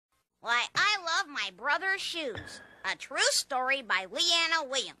Why, I love my brother's shoes. A true story by Leanna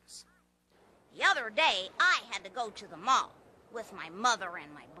Williams. The other day, I had to go to the mall with my mother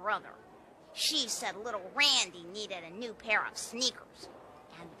and my brother. She said little Randy needed a new pair of sneakers.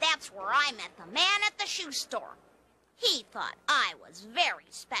 And that's where I met the man at the shoe store. He thought I was very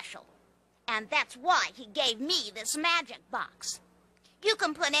special. And that's why he gave me this magic box. You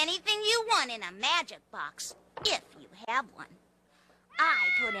can put anything you want in a magic box, if you have one. I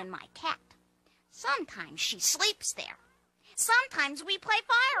put in my cat. Sometimes she sleeps there. Sometimes we play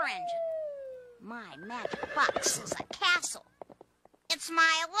fire engine. My magic box is a castle. It's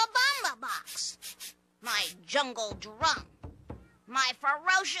my La Bamba box. My jungle drum. My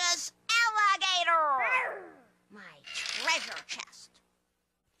ferocious alligator. My treasure chest.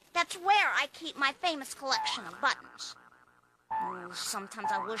 That's where I keep my famous collection of buttons. Oh, sometimes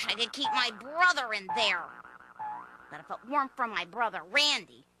I wish I could keep my brother in there. But if it weren't for my brother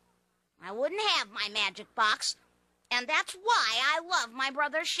Randy, I wouldn't have my magic box. And that's why I love my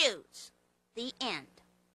brother's shoes. The end.